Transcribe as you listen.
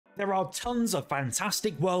There are tons of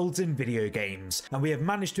fantastic worlds in video games, and we have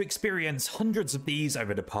managed to experience hundreds of these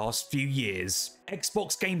over the past few years.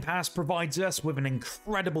 Xbox Game Pass provides us with an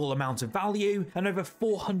incredible amount of value, and over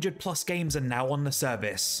 400 plus games are now on the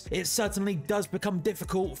service. It certainly does become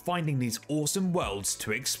difficult finding these awesome worlds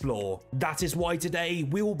to explore. That is why today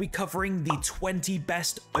we will be covering the 20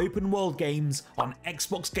 best open world games on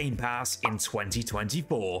Xbox Game Pass in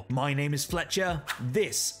 2024. My name is Fletcher,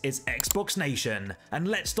 this is Xbox Nation, and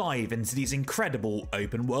let's dive into these incredible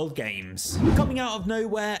open world games. Coming out of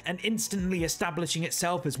nowhere and instantly establishing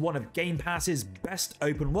itself as one of Game Pass's best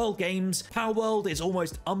open world games, Palworld is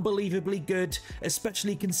almost unbelievably good,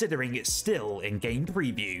 especially considering it's still in game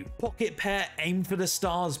preview. Pocket Pair aimed for the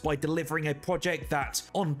stars by delivering a project that,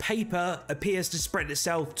 on paper, appears to spread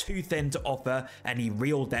itself too thin to offer any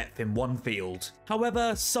real depth in one field.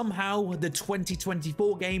 However, somehow the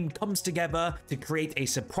 2024 game comes together to create a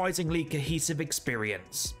surprisingly cohesive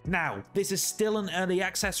experience. Now, this is still an early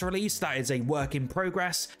access release that is a work in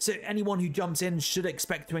progress, so anyone who jumps in should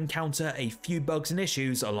expect to encounter a few bugs and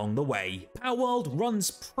issues along the way. Palworld runs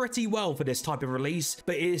pretty well for this type of release,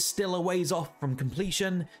 but it is still a ways off from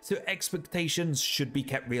completion, so expectations should be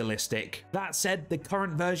kept realistic. That said, the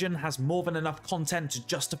current version has more than enough content to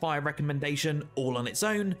justify a recommendation all on its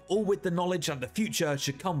own, all with the knowledge that the future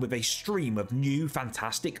should come with a stream of new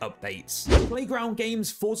fantastic updates. Playground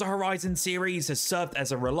Games' Forza Horizon series has served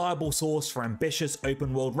as a reliable source for ambitious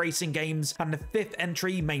open world racing games, and the fifth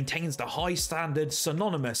entry maintains the high standards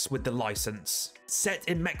synonymous with the license. Set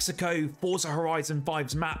in Mexico, Forza Horizon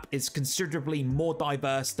 5's map is considerably more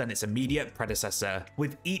diverse than its immediate predecessor,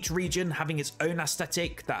 with each region having its own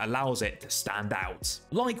aesthetic that allows it to stand out.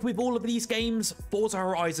 Like with all of these games, Forza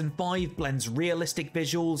Horizon 5 blends realistic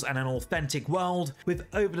visuals and an authentic world with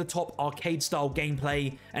over-the-top arcade-style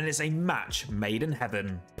gameplay, and is a match made in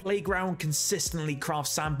heaven. Playground consistently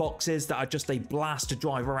crafts sandboxes that are just a blast to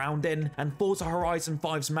drive around in, and Forza Horizon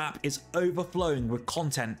 5's map is overflowing with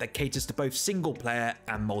content that caters to both single player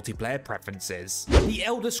and multiplayer preferences. The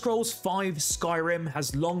Elder Scrolls V Skyrim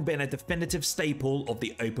has long been a definitive staple of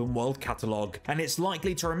the open world catalogue, and it's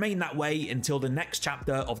likely to remain that way until the next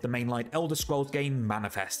chapter of the mainline Elder Scrolls game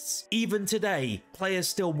manifests. Even today, players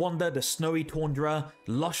still wander the snowy tundra,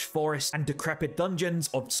 lush forests, and decrepit dungeons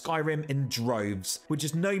of Skyrim in droves, which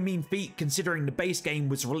is no mean feat considering the base game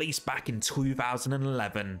was released back in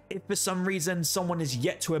 2011. If for some reason someone is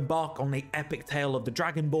yet to embark on the epic tale of the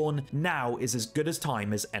Dragonborn, now is as good as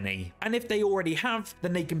time as any. And if they already have,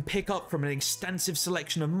 then they can pick up from an extensive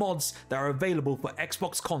selection of mods that are available for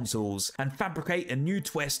Xbox consoles and fabricate a new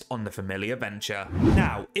twist on the familiar venture.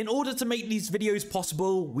 Now, in order to make these videos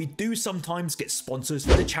possible, we do sometimes get sponsors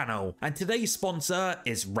for the channel, and today's sponsor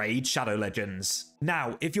is Raid Shadow Legends.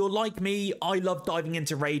 Now, if you're like me, I love diving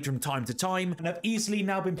into Raid from time to time, and I've easily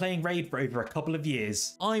now been playing Raid for over a couple of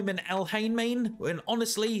years. I'm an Elhain main, and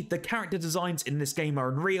honestly, the character designs in this game are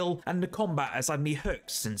unreal, and the combat has had me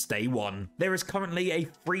hooked since day one. There is currently a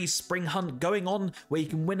free spring hunt going on, where you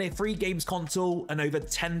can win a free games console and over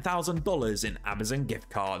 $10,000 in Amazon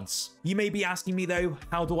gift cards. You may be asking me though,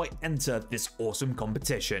 how do I enter this awesome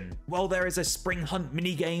competition? Well, there is a spring hunt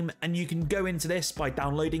minigame, and you can go into this by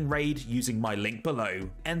downloading Raid using my link below.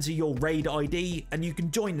 Enter your Raid ID and you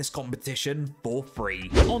can join this competition for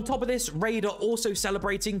free. On top of this, Raid are also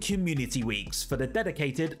celebrating community weeks for the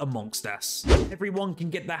dedicated amongst us. Everyone can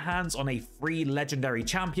get their hands on a free legendary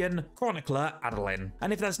champion, Chronicler Adeline.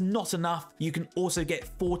 And if that's not enough, you can also get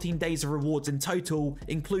 14 days of rewards in total,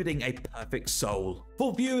 including a perfect soul.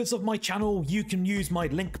 For viewers of my channel, you can use my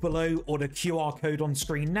link below or the QR code on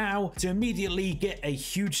screen now to immediately get a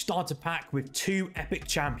huge starter pack with 2 epic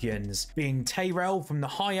champions, being Tyrell from the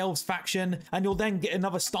High Elves faction, and you'll then get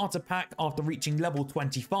another starter pack after reaching level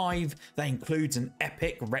 25 that includes an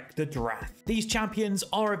epic Rector Drath. These champions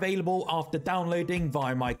are available after downloading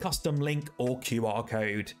via my custom link or QR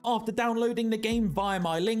code. After downloading the game via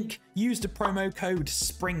my link, use the promo code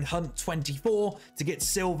SPRINGHUNT24 to get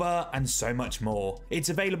silver and so much more. It's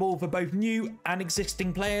available for both new and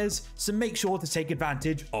existing players, so make sure to take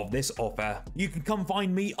advantage of this offer. You can come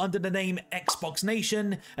find me under the name Xbox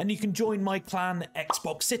Nation, and you can join my clan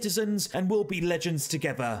Xbox Citizens, and we'll be legends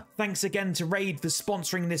together. Thanks again to Raid for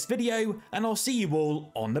sponsoring this video, and I'll see you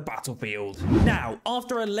all on the battlefield. Now,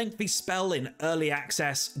 after a lengthy spell in early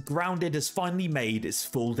access, Grounded has finally made its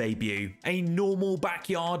full debut. A normal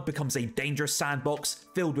backyard becomes becomes a dangerous sandbox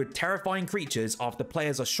filled with terrifying creatures after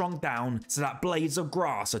players are shrunk down so that blades of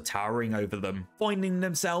grass are towering over them. Finding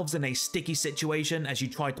themselves in a sticky situation as you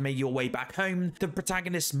try to make your way back home, the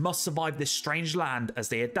protagonists must survive this strange land as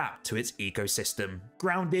they adapt to its ecosystem.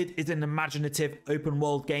 Grounded is an imaginative open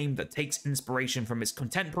world game that takes inspiration from its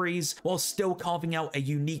contemporaries while still carving out a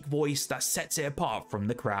unique voice that sets it apart from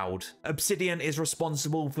the crowd. Obsidian is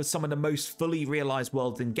responsible for some of the most fully realized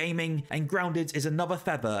worlds in gaming, and Grounded is another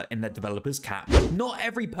feather in the developer's cap. Not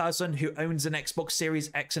every person who owns an Xbox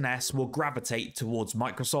Series X and S will gravitate towards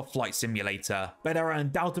Microsoft Flight Simulator, but there are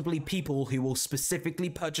undoubtedly people who will specifically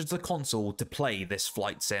purchase the console to play this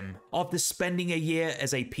flight sim. After spending a year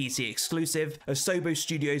as a PC exclusive, Asobo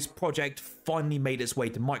Studios' project finally made its way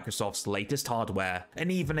to Microsoft's latest hardware,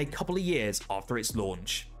 and even a couple of years after its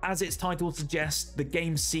launch. As its title suggests, the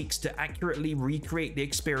game seeks to accurately recreate the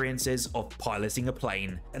experiences of piloting a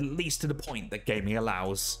plane, at least to the point that gaming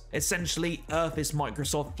allows. Essentially, Earth is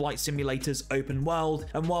Microsoft Flight Simulator's open world,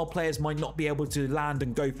 and while players might not be able to land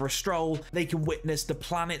and go for a stroll, they can witness the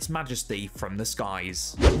planet's majesty from the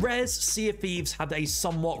skies. Rare's Sea of Thieves had a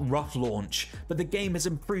somewhat rough launch, but the game has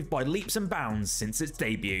improved by leaps and bounds since its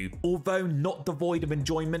debut. Although not devoid of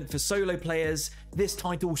enjoyment for solo players, this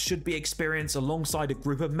title should be experienced alongside a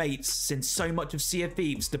group of mates, since so much of Sea of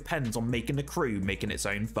Thieves depends on making a crew making its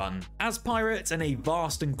own fun. As pirates in a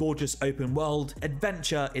vast and gorgeous open world,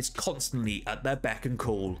 adventure is constantly at their beck and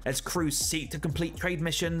call, as crews seek to complete trade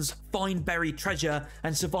missions, find buried treasure,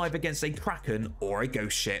 and survive against a kraken or a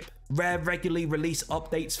ghost ship. Rare regularly release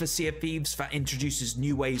updates for Sea of Thieves that introduces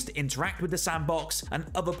new ways to interact with the sandbox and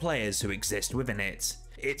other players who exist within it.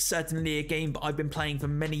 It's certainly a game that I've been playing for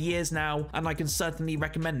many years now, and I can certainly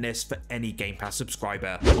recommend this for any Game Pass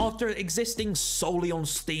subscriber. After existing solely on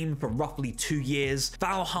Steam for roughly 2 years,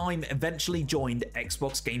 Valheim eventually joined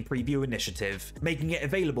Xbox Game Preview Initiative, making it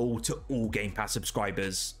available to all Game Pass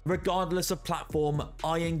subscribers. Regardless of platform,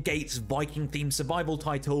 Iron Gate's Viking-themed survival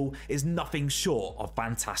title is nothing short of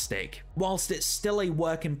fantastic. Whilst it's still a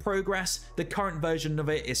work in progress, the current version of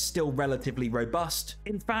it is still relatively robust.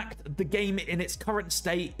 In fact, the game in its current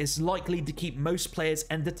state is likely to keep most players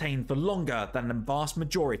entertained for longer than the vast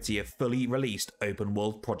majority of fully released open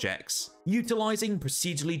world projects. Utilizing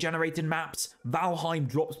procedurally generated maps, Valheim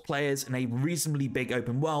drops players in a reasonably big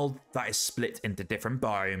open world that is split into different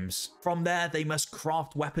biomes. From there, they must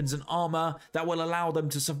craft weapons and armor that will allow them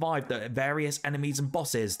to survive the various enemies and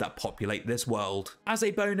bosses that populate this world. As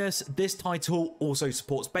a bonus, this title also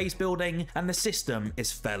supports base building, and the system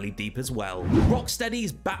is fairly deep as well.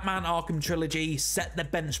 Rocksteady's Batman Arkham trilogy set the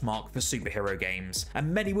benchmark for superhero games,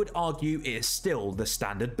 and many would argue it is still the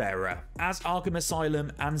standard bearer. As Arkham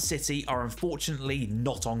Asylum and City are unfortunately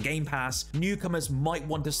not on Game Pass, newcomers might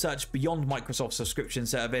want to search beyond Microsoft's subscription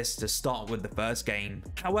service to start with the first game.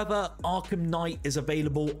 However, Arkham Knight is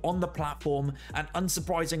available on the platform, and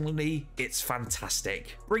unsurprisingly, it's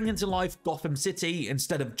fantastic. Bringing to life Gotham City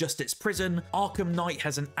instead of just its prison, Arkham Knight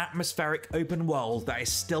has an atmospheric open world that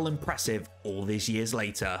is still impressive all these years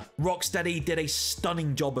later. Rocksteady did a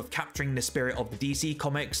stunning job of capturing the spirit of the DC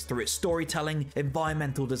comics through its storytelling,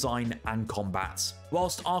 environmental design, and combat.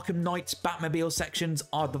 Whilst Arkham Knight's Batmobile sections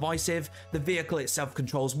are divisive, the vehicle itself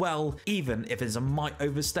controls well, even if it might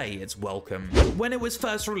overstay its welcome. When it was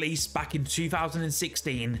first released back in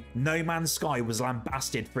 2016, No Man's Sky was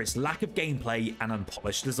lambasted for its lack of gameplay and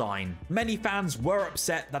unpolished design. Many fans were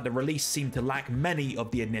upset that the release seemed to lack many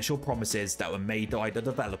of the initial promises that were made by the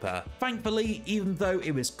developer. Thankfully, even though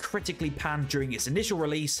it was critically panned during its initial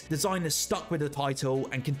release, designers stuck with the title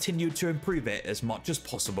and continued to improve it as much as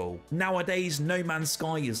possible. Nowadays, No Man's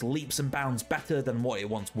Sky is leaps and bounds better than what it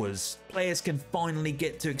once was. Players can finally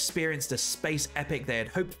get to experience the space epic they had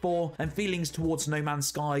hoped for, and feelings towards No Man's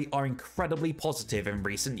Sky are incredibly positive in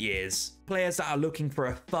recent years. Players that are looking for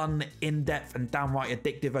a fun, in-depth, and downright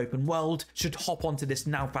addictive open world should hop onto this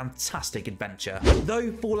now fantastic adventure.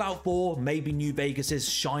 Though Fallout 4 may be New Vegas's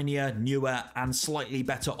shinier, newer, and slightly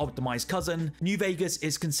better optimized cousin, New Vegas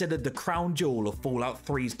is considered the crown jewel of Fallout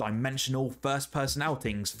 3's dimensional first-person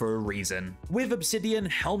outings for a reason. With Obsidian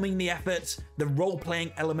helming the effort, the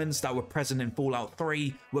role-playing elements that were present in Fallout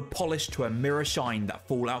 3 were polished to a mirror shine that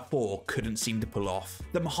Fallout 4 couldn't seem to pull off.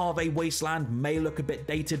 The Mojave Wasteland may look a bit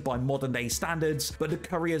dated by modern-day today's standards, but the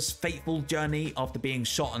courier's fateful journey after being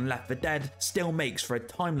shot and left for dead still makes for a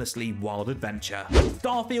timelessly wild adventure.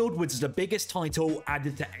 Starfield was the biggest title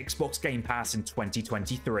added to Xbox Game Pass in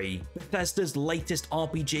 2023. Bethesda's latest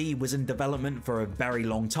RPG was in development for a very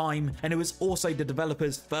long time, and it was also the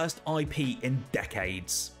developer's first IP in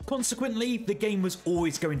decades. Consequently, the game was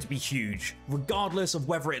always going to be huge, regardless of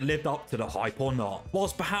whether it lived up to the hype or not.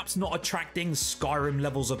 Whilst perhaps not attracting Skyrim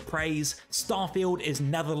levels of praise, Starfield is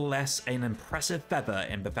nevertheless an impressive feather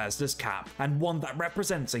in Bethesda's cap, and one that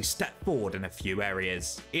represents a step forward in a few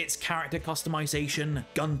areas. Its character customization,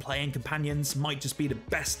 gunplay and companions might just be the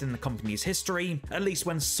best in the company's history, at least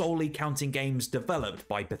when solely counting games developed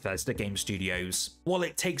by Bethesda Game Studios. While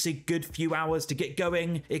it takes a good few hours to get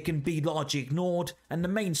going, it can be largely ignored, and the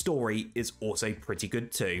main story is also pretty good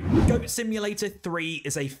too. Goat Simulator 3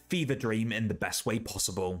 is a fever dream in the best way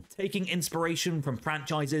possible. Taking inspiration from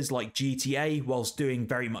franchises like GTA whilst doing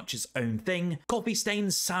very much its own thing, Coffee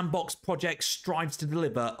Stain's sandbox project strives to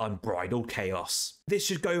deliver unbridled chaos. This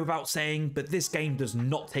should go without saying, but this game does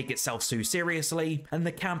not take itself too seriously, and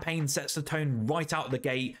the campaign sets the tone right out of the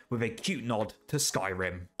gate with a cute nod to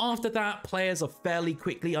Skyrim. After that, players are fairly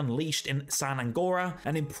quickly unleashed in San Angora,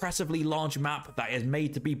 an impressively large map that is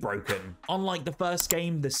made to be broken. Unlike the first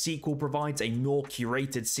game, the sequel provides a more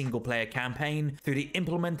curated single-player campaign through the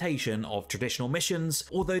implementation of traditional missions,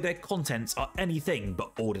 although their contents are anything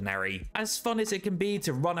but ordinary. As fun as it can be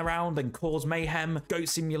to run around and cause mayhem, Goat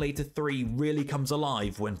Simulator 3 really comes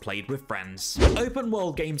alive when played with friends. Open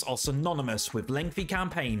world games are synonymous with lengthy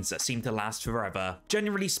campaigns that seem to last forever.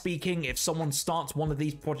 Generally speaking, if someone starts one of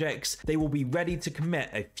these projects, they will be ready to commit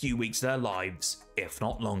a few weeks of their lives, if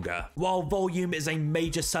not longer. While volume is a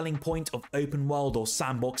major selling point of open world or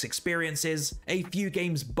sandbox experiences, a few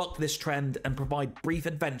games buck this trend and provide brief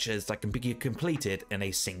adventures that can be completed in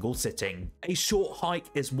a single sitting. A Short Hike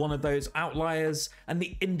is one of those outliers, and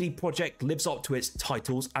the indie project lives up to its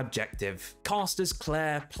title's objective. Cast as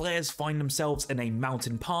Claire, players find themselves in a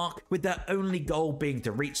mountain park, with their only goal being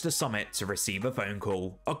to reach the summit to receive a phone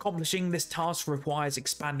call. Accomplishing this task requires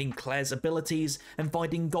expanding Claire's abilities and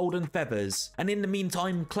finding golden feathers, and in the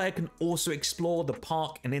meantime, Claire can also explore the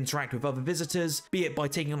park and interact with other visitors, be it by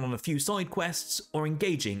taking on a few side quests or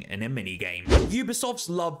engaging in a minigame. Ubisoft's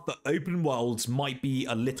love for open worlds might be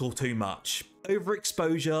a little too much.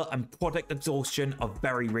 Overexposure and product exhaustion are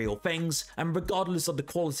very real things, and regardless of the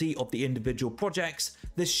quality of the individual projects,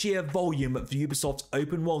 the sheer volume of Ubisoft's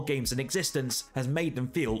open world games in existence has made them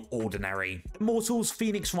feel ordinary. Immortals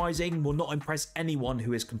Phoenix Rising will not impress anyone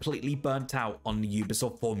who is completely burnt out on the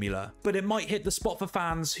Ubisoft formula, but it might hit the spot for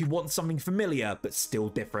fans who want something familiar but still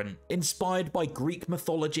different. Inspired by Greek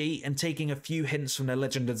mythology and taking a few hints from The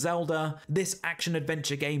Legend of Zelda, this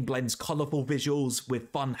action-adventure game blends colourful visuals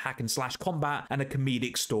with fun hack-and-slash combat and a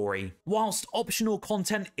comedic story. Whilst optional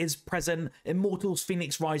content is present, Immortals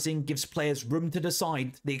Phoenix Rising gives players room to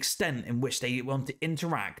decide the extent in which they want to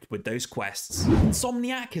interact with those quests.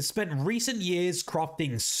 Insomniac has spent recent years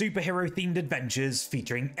crafting superhero-themed adventures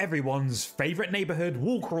featuring everyone's favourite neighbourhood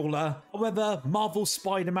wallcrawler. However, Marvel's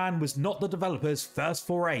Spider-Man was not the developer's first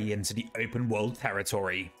foray into the open world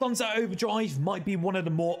territory. Sunset Overdrive might be one of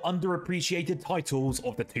the more underappreciated titles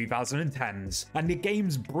of the 2010s, and the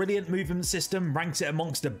game's brilliant movement system ranks it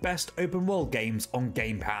amongst the best open world games on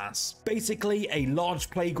Game Pass. Basically a large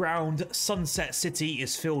playground, Sunset City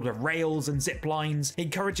is filled with rails and zip lines,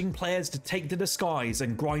 encouraging players to take to the skies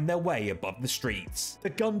and grind their way above the streets. The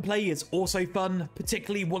gunplay is also fun,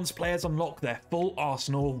 particularly once players unlock their full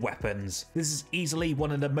arsenal of weapons. This is easily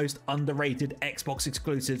one of the most underrated Xbox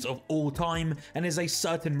exclusives of all time, and is a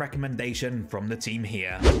certain recommendation from the team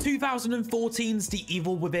here. 2014's The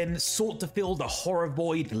Evil Within sought to fill the horror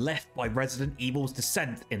void left by Resident Evil's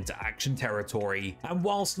descent into action territory, and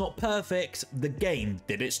whilst not perfect, the game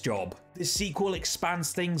did its job. This sequel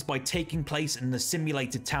expands things by taking place in the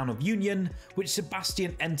simulated town of Union, which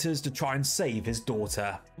Sebastian enters to try and save his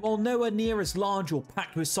daughter. While nowhere near as large or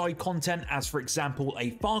packed with side content as, for example,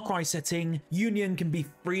 a Far Cry setting, Union can be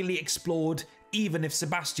freely explored even if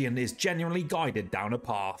Sebastian is genuinely guided down a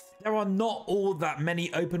path. There are not all that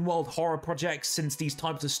many open world horror projects, since these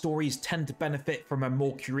types of stories tend to benefit from a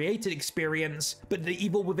more curated experience, but The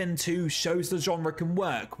Evil Within 2 shows the genre can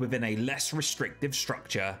work within a less restrictive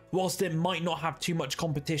structure. Whilst it might not have too much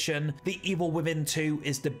competition, The Evil Within 2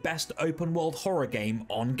 is the best open world horror game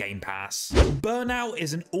on Game Pass. Burnout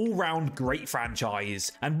is an all-round great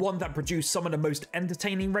franchise, and one that produced some of the most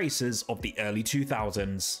entertaining races of the early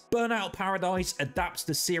 2000s. Burnout Paradise Rise adapts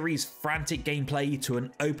the series' frantic gameplay to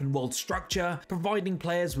an open world structure, providing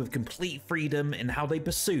players with complete freedom in how they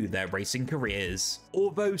pursue their racing careers.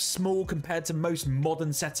 Although small compared to most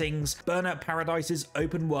modern settings, Burnout Paradise's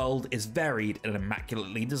open world is varied and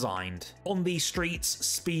immaculately designed. On these streets,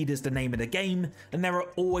 speed is the name of the game, and there are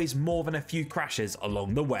always more than a few crashes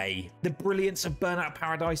along the way. The brilliance of Burnout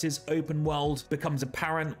Paradise's open world becomes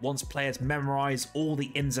apparent once players memorize all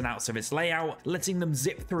the ins and outs of its layout, letting them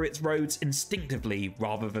zip through its roads instinctively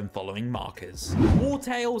rather than following markers. War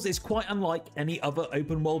Tales is quite unlike any other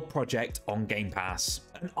open world project on Game Pass.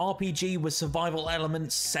 An RPG with survival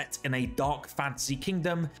elements set in a dark fantasy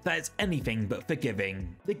kingdom that is anything but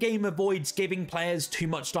forgiving. The game avoids giving players too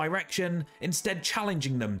much direction, instead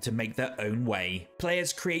challenging them to make their own way.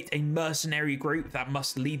 Players create a mercenary group that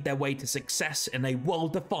must lead their way to success in a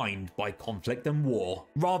world defined by conflict and war.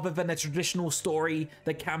 Rather than a traditional story,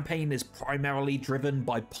 the campaign is primarily driven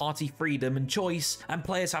by party freedom and choice, and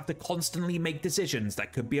players have to constantly make decisions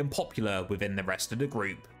that could be unpopular within the rest of the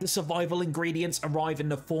group. The survival ingredients arrive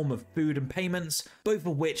in the form of food and payments, both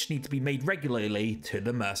of which need to be made regularly to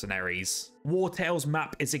the mercenaries. War Tales'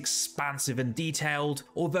 map is expansive and detailed,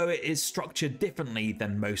 although it is structured differently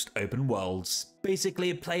than most open worlds.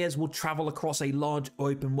 Basically, players will travel across a large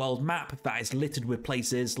open world map that is littered with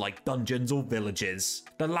places like dungeons or villages.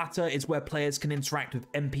 The latter is where players can interact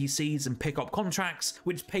with NPCs and pick up contracts,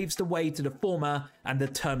 which paves the way to the former and the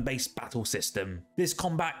turn-based battle system. This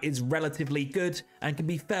combat is relatively good and can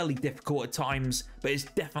be fairly difficult at times, but it's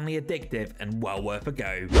definitely addictive and well worth a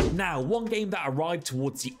go. Now, one game that arrived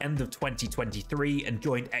towards the end of 2023 and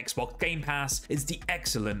joined Xbox Game Pass is the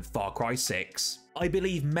excellent Far Cry 6. I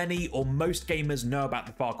believe many or most gamers know about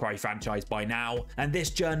the Far Cry franchise by now, and this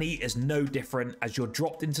journey is no different as you're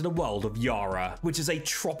dropped into the world of Yara, which is a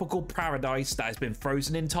tropical paradise that has been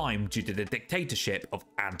frozen in time due to the dictatorship of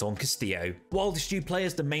Anton Castillo. Whilst you play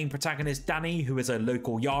as the main protagonist Danny, who is a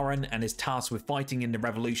local Yaran and is tasked with fighting in the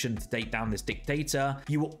revolution to take down this dictator,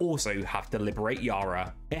 you will also have to liberate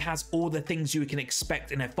Yara. It has all the things you can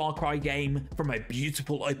expect in a Far Cry game, from a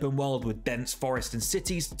beautiful open world with dense forests and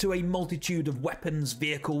cities to a multitude of weapons,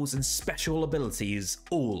 vehicles, and special abilities,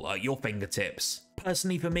 all at your fingertips.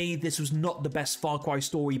 Personally for me, this was not the best Far Cry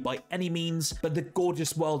story by any means, but the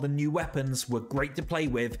gorgeous world and new weapons were great to play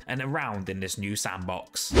with and around in this new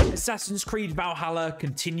sandbox. Assassin's Creed Valhalla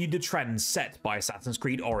continued the trend set by Assassin's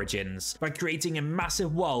Creed Origins by creating a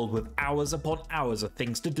massive world with hours upon hours of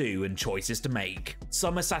things to do and choices to make.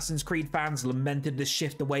 Some Assassin's Creed fans lamented the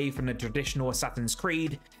shift away from the traditional Assassin's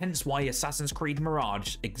Creed, hence why Assassin's Creed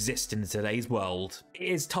Mirage exists in today's world. It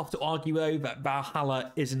is tough to argue though that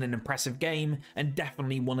Valhalla isn't an impressive game, and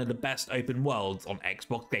definitely one of the best open worlds on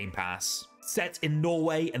Xbox Game Pass. Set in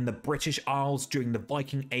Norway and the British Isles during the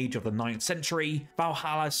Viking Age of the 9th century,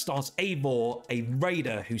 Valhalla stars Eivor, a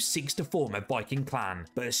raider who seeks to form a Viking clan,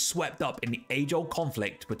 but is swept up in the age-old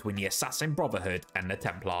conflict between the Assassin Brotherhood and the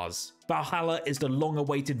Templars. Valhalla is the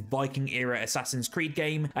long-awaited Viking-era Assassin's Creed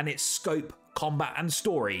game, and its scope, combat and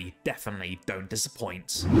story definitely don't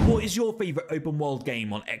disappoint. What is your favourite open world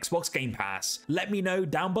game on Xbox Game Pass? Let me know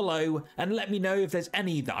down below, and let me know if there's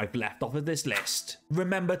any that I've left off of this list.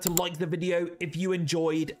 Remember to like the video if you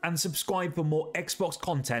enjoyed, and subscribe for more Xbox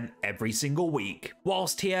content every single week.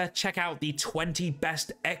 Whilst here, check out the 20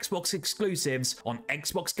 best Xbox exclusives on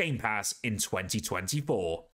Xbox Game Pass in 2024.